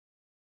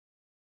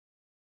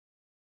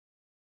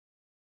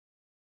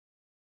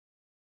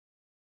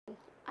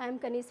I am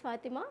Kaneez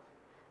Fatima,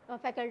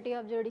 Faculty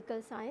of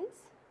Juridical Science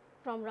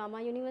from Rama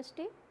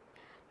University.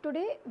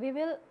 Today we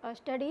will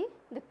study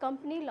the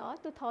Company Law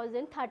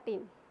 2013.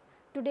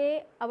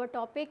 Today our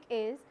topic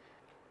is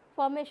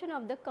formation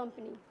of the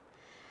company.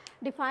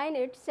 Define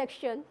it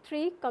section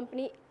 3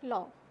 Company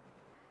Law.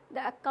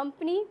 The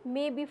company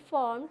may be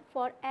formed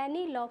for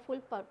any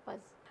lawful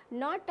purpose,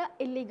 not an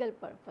illegal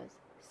purpose.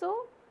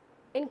 So,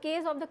 in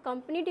case of the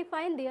company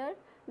defined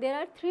there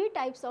are three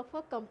types of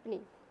a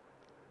company.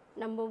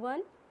 Number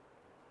one,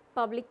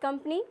 public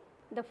company.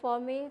 The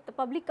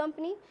public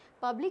company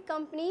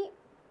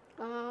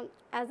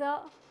as a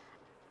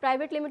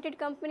private limited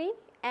company,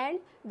 and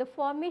the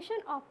formation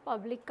of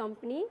public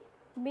company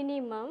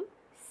minimum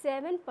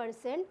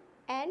 7%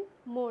 and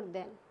more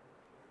than.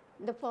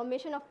 The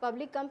formation of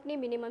public company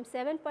minimum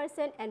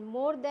 7% and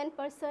more than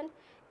person,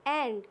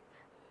 and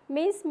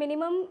means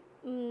minimum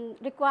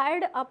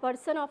required a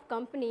person of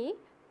company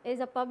is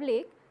a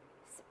public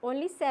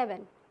only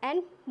 7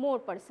 and more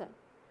person.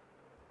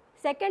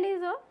 Second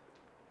is a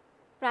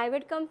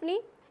private company.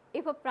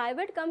 If a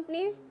private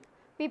company,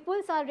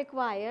 peoples are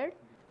required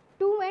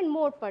 2 and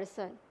more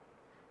person,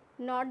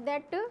 not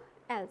that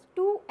else,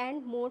 2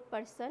 and more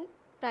person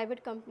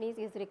private companies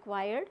is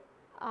required,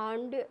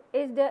 and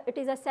it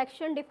is a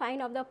section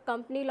defined of the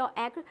Company Law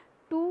Act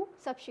 2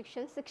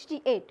 subsection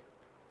 68.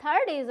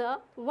 Third is a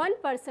one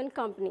person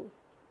company.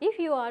 If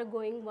you are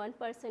going one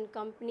person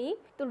company,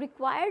 the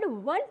required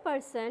one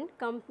person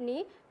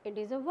company, it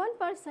is a one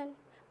person.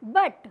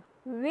 But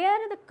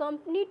where the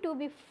company to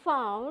be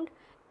found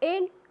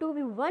in to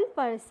be one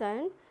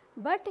person,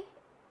 but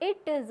it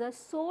is a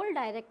sole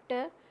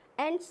director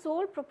and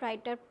sole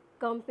proprietor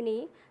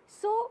company,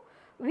 so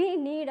we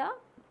need a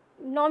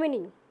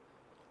nominee.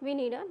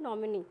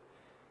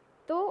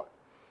 So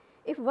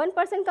if one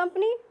person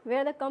company,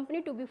 where the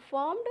company to be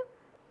formed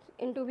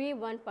into be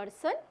one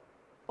person,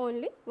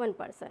 only one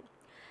person.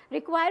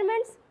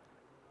 Requirements,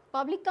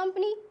 public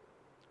company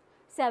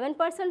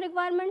 7%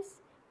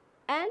 requirements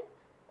and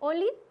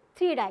only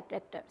 3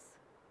 directors.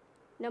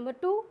 Number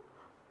 2,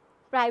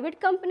 private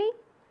company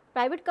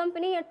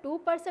a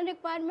 2%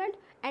 requirement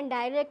and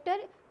director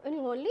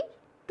only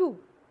 2,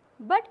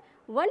 but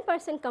one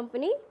person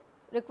company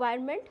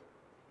requirement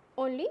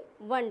only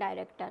 1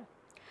 director.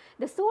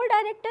 The sole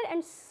director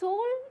and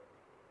sole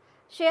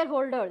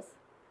shareholders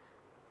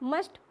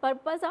must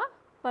purpose a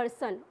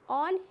person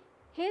on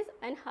his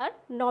and her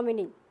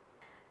nominee.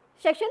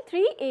 Section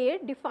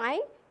 3A define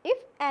if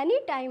any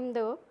time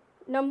the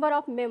number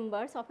of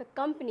members of a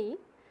company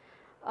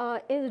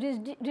is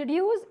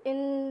reduced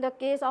in the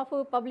case of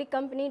a public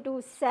company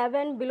to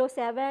 7, below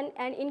 7,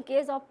 and in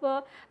case of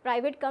a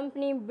private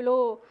company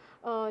below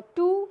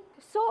 2,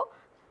 so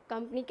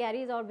company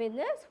carries our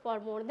business for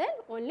more than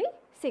only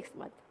 6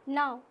 months.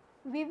 Now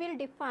we will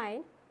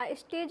define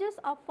stages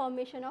of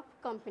formation of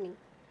company.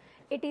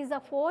 It is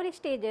the 4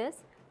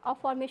 stages of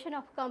formation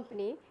of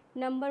company.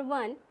 Number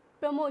 1,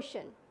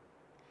 promotion.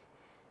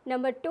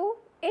 Number 2,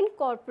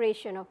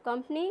 incorporation of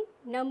company.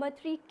 Number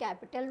 3,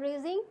 capital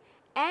raising,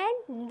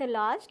 and the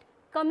last,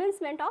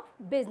 commencement of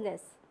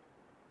business.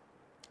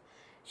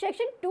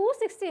 Section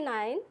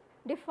 269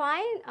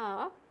 define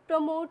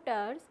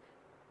promoters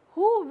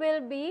who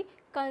will be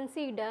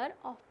considered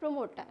of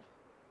promoter.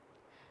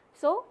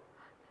 So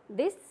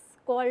these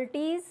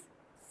qualities,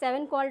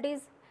 7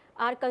 qualities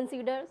are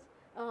considered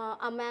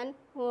a man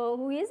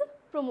who is a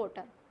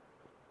promoter.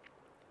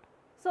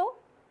 So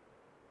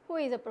who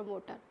is a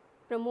promoter?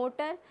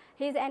 Promoter,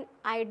 he is an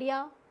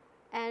idea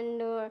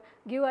and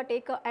give or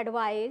take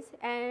advice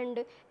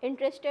and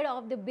interested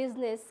of the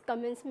business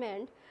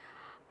commencement.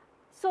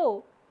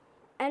 So,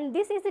 and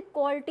this is the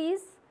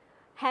qualities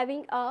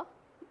having a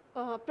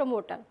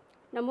promoter.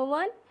 Number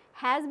 1,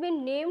 has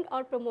been named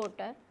or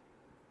promoter,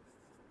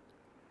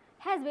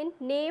 has been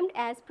named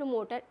as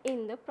promoter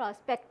in the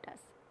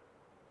prospectus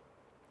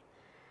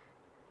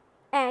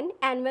and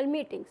annual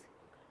meetings.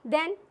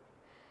 Then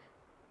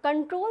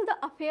control the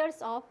affairs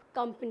of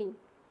company.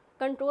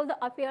 Control the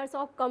affairs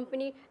of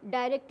company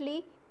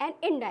directly and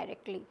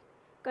indirectly.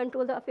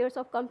 Control the affairs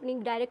of company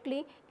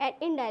directly and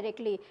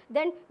indirectly.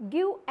 Then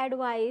give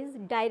advice,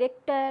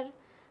 director,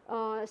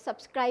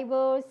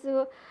 subscribers,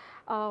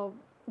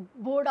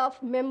 board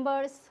of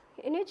members,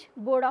 in each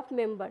board of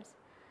members.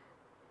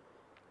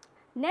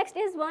 Next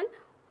is one,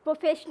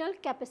 professional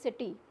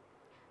capacity.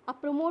 A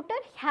promoter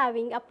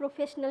having a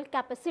professional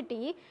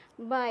capacity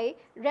by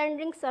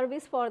rendering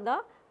service for the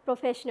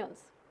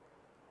professionals.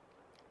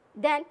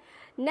 Then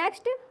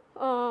next,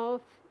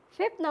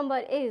 5th number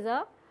is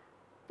a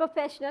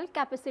professional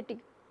capacity.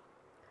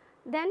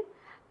 Then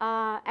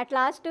at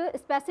last,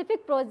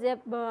 specific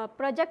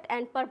project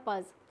and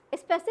purpose. A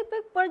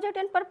specific project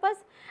and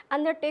purpose,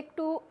 undertake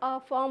to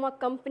form a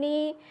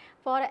company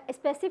for a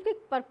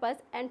specific purpose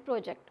and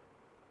project.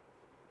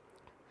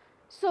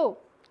 So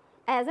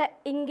as a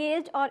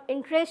engaged or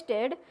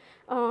interested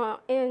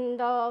in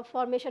the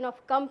formation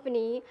of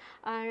company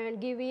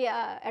and give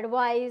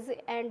advice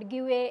and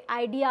give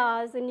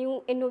ideas,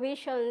 new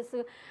innovations,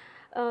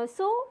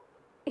 so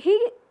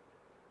he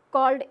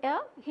called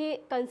he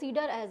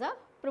considered as a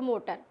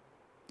promoter.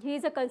 He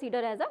is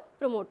considered as a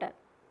promoter.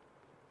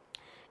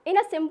 In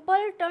a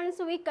simple terms,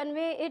 we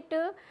convey it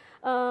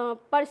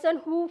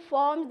person who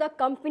forms the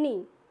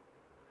company.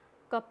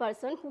 A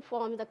person who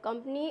forms the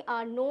company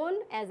are known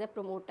as a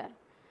promoter.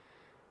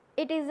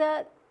 It is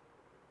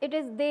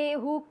they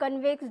who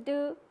conveys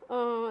the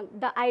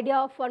idea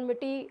of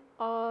formality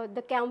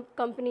the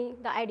company,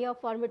 the idea of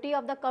formality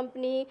of the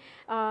company,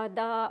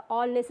 the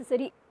all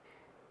necessary.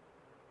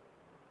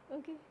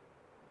 Okay.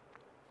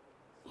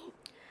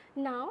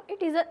 Now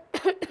it is a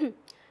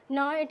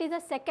now it is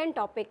a second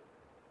topic,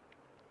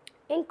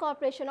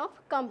 incorporation of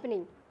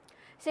company.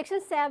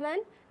 Section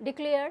 7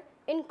 declare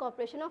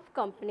incorporation of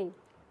company.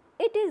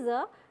 It is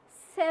a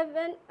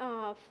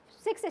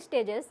 6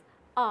 stages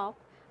of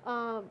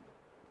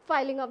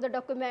filing of the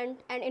document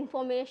and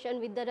information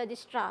with the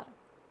registrar.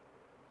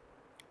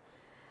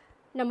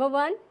 Number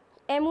 1,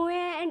 MOA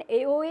and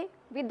AOA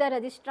with the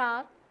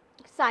registrar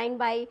signed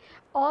by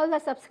all the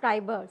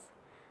subscribers.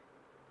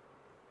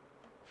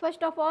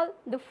 First of all,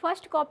 the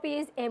first copy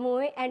is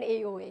MOA and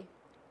AOA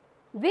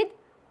with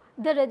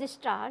the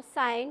registrar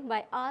signed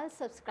by all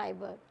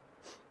subscribers.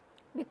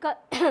 Because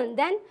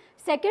then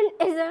second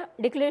is a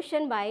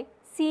declaration by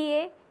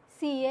CA,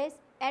 CS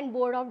and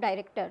board of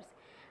directors.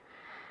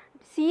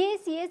 CA,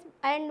 CS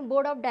and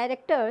board of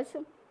directors.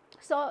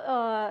 So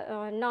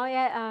now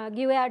I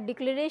give a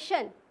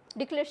declaration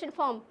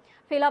form,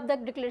 fill up the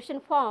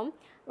declaration form.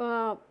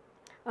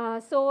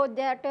 So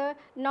that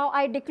now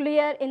I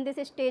declare in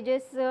this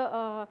stages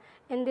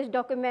in this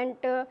document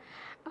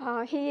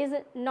he is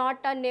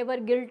not never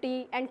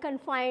guilty and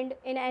confined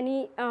in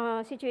any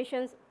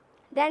situations.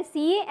 Then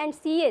CA and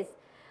CS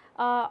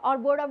or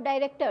board of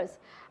directors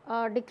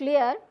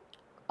declare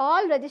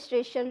all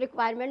registration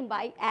requirement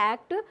by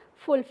act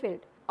fulfilled.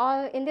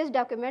 All in this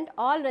document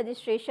all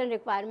registration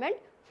requirement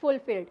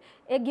fulfilled.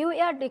 Give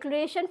a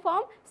declaration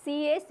form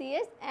CA,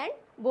 CS and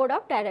board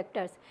of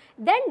directors.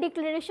 Then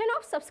declaration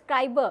of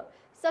subscriber.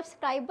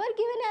 Subscriber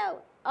given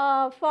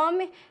a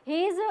form,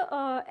 he is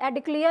a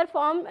declare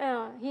form,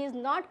 he is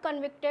not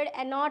convicted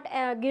and not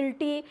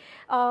guilty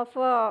of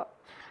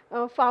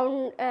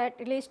found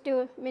at least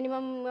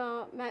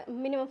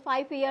minimum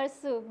 5 years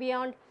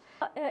beyond.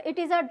 It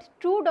is a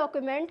true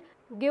document,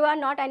 give are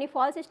not any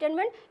false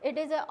statement, it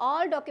is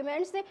all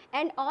documents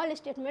and all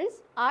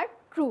statements are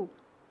true.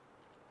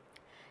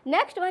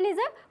 Next one is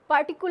a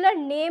particular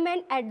name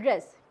and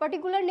address.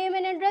 Particular name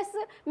and address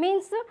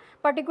means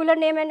particular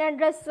name and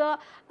address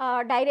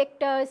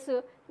directors,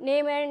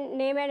 name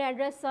and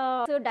address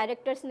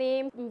director's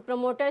name,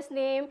 promoter's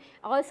name,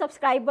 all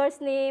subscribers'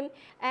 name,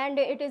 and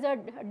it is a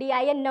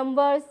DIN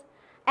numbers,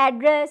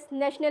 address,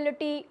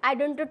 nationality,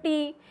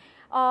 identity,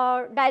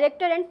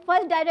 director and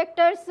first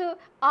directors,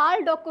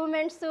 all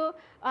documents,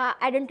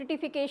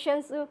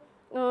 identifications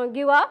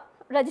give a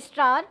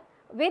registrar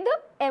with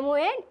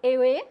MOA and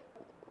AOA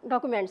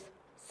documents.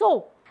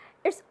 So,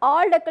 it's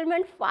all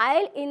document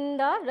filed in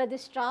the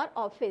registrar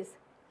office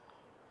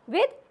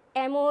with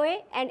MOA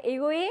and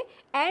AOA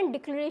and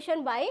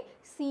declaration by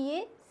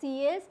CA,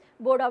 CS,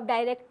 board of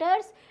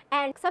directors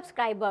and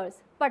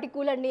subscribers,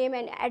 particular name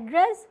and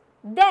address,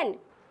 then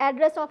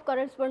address of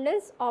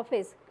correspondence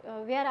office,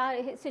 where are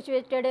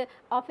situated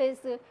office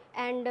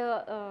and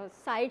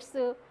sites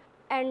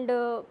and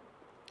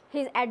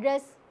his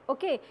address.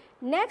 Okay.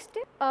 Next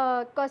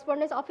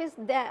correspondence office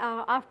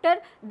after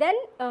then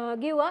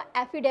give a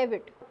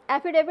affidavit.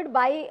 Affidavit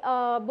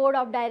by board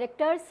of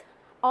directors,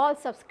 all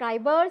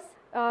subscribers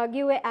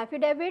give a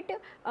affidavit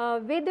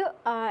with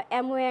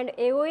MOA and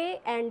AOA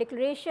and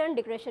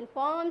declaration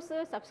forms,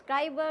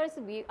 subscribers,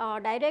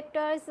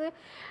 directors.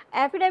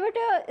 Affidavit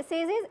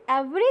says is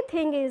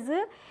everything is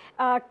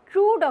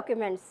true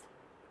documents.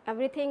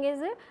 Everything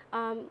is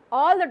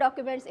all the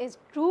documents is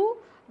true,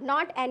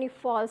 not any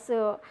false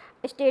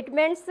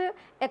statements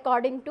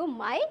according to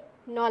my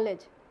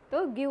knowledge.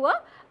 So, give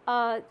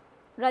a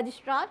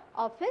registrar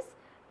office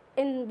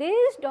in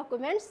these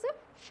documents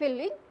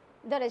filling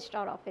the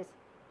registrar office.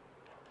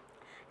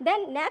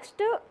 Then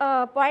next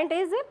point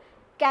is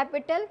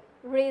capital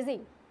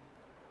raising.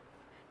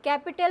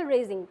 Capital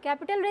raising.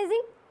 Capital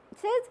raising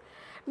says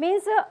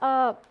means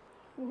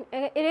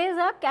it is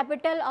a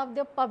capital of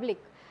the public.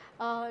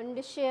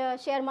 And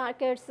share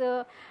markets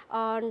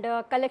and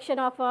collection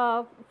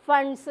of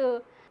funds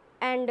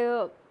and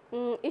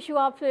issue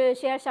of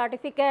share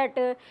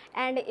certificate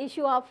and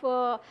issue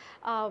of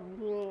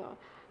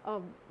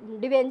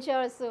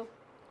debentures.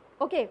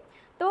 Okay.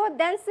 So,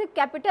 then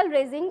capital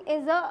raising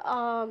is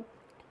a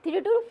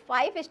 3 to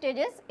 5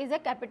 stages is a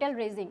capital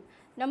raising.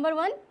 Number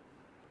 1,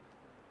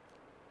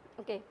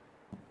 okay.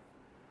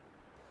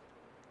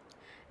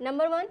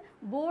 Number 1,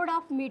 board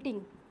of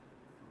meeting.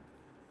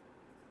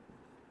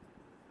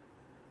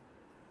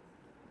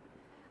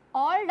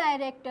 All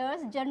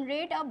directors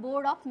generate a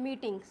board of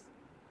meetings.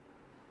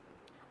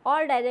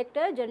 All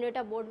directors generate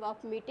a board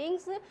of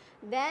meetings.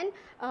 Then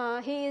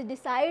he is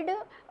decide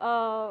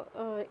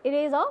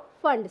erase of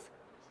funds.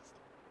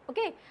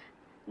 Okay.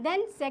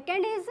 Then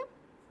second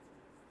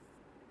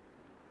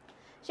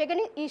Second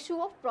is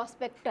issue of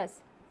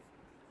prospectus.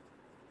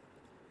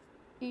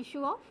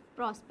 Issue of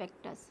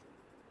prospectus.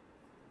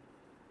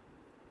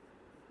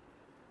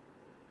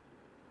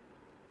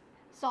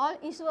 Solve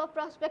issue of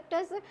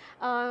prospectus.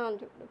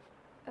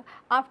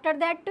 After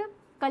that,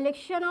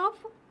 collection of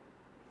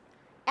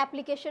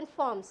application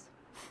forms.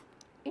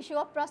 Issue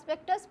of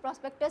prospectus.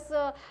 Prospectus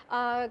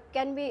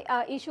can be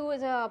issue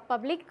is a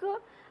public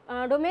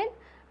domain.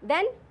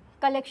 Then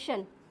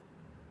collection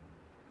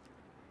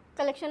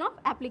of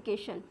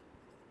application.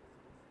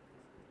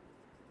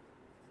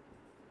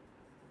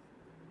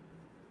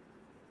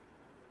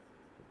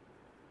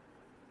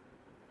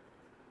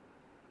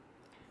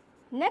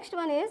 Next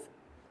one is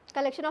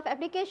collection of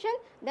application,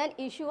 then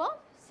issue of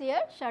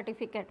share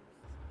certificate.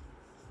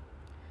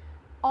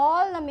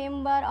 All the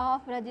member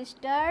of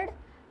registered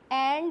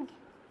and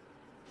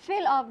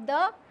fill of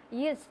the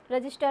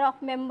register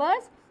of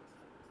members,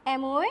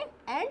 MOA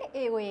and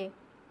AOA.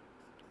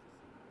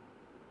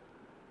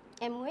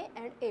 MOA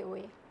and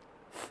AOA.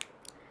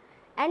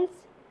 And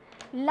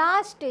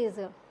last is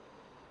a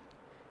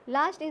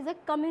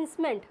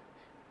commencement.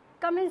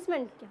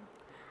 Commencement.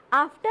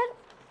 After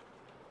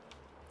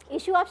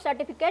issue of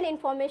certificate,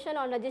 information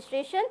on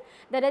registration,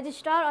 the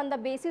registrar on the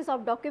basis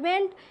of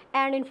document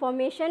and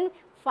information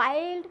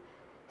filed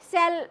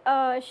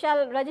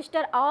shall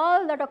register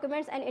all the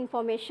documents and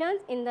information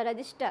in the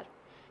register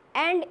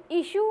and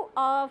issue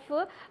of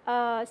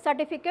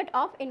certificate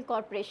of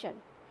incorporation.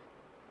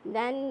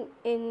 Then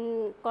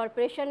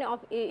incorporation of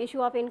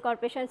issue of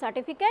incorporation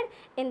certificate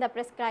in the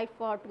prescribed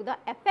for to the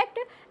effect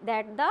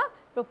that the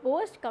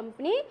proposed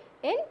company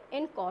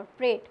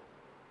incorporate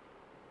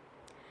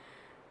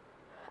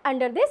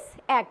under this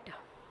act.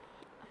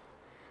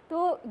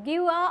 To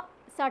give a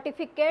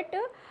certificate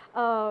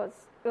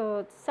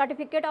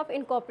certificate of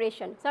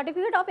incorporation.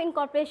 Certificate of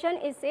incorporation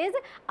says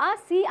a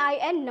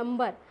CIN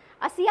number.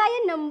 A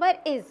CIN number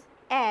is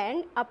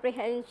an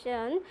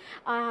apprehension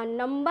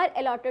number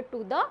allotted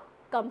to the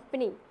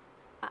company.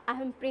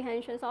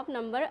 Apprehensions of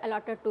number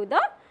allotted to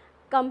the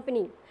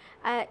company.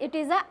 It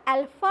is a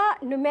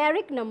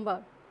alphanumeric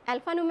number.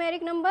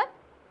 Alphanumeric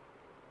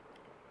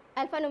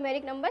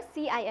number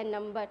CIN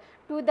number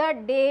to the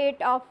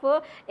date of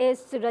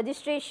its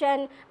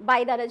registration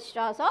by the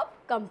registrars of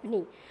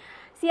company.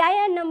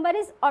 CIN number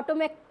is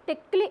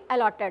automatically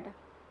allotted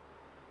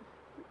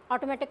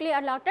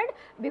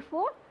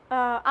before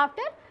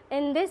after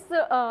in this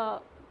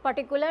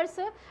particulars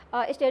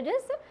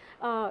stages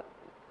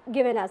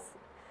given us.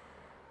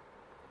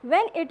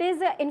 When it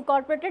is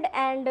incorporated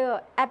and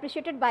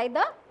appreciated by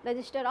the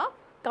register of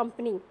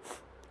company.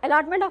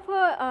 Allotment of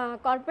a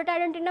corporate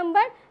identity number,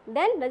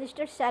 then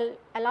register shall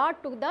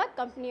allot to the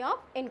company of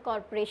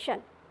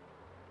incorporation.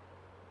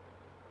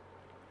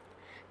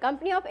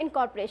 Company of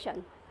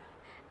incorporation.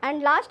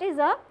 And last is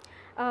a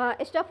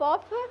stuff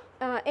of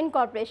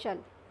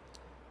incorporation.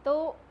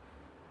 So,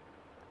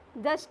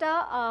 just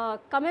a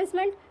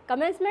commencement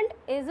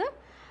is a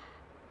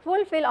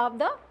fulfill of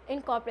the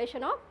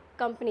incorporation of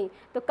company.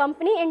 The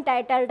company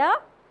entitled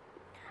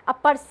a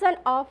person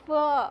of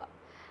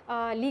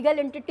legal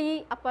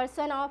entity, a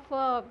person of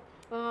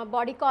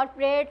body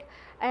corporate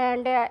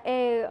and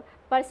a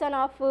person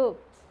of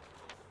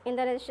in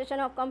the registration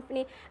of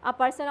company, a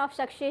person of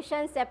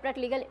succession, separate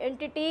legal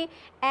entity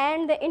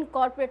and the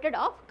incorporated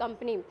of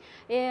company.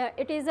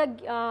 It is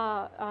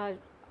a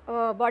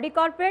body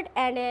corporate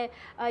and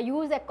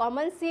use a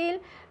common seal,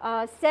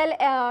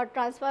 sell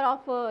transfer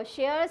of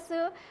shares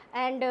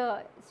and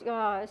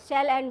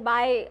sell and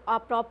buy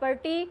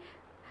property,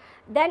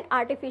 then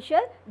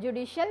artificial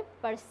judicial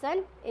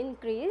person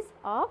increase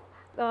of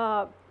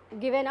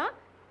given a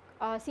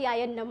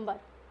CIN number.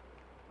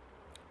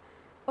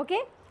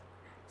 Okay.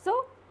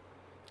 So,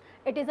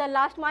 it is a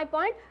last my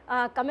point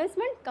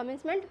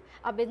commencement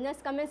a business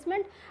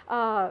commencement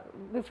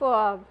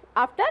before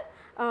after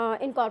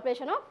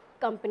incorporation of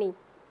company.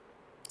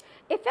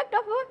 Effect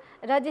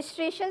of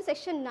registration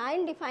section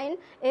 9 define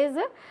is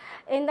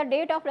in the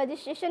date of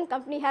registration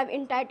company have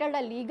entitled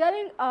a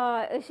legal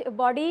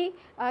body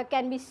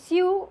can be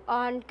sue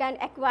and can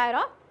acquire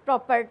a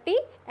property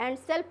and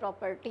sell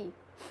property.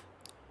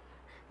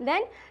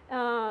 Then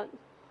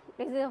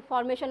this is a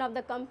formation of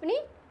the company.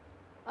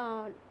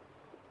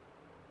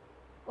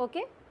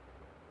 Okay,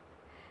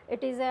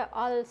 it is a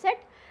all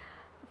set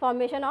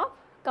formation of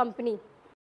company.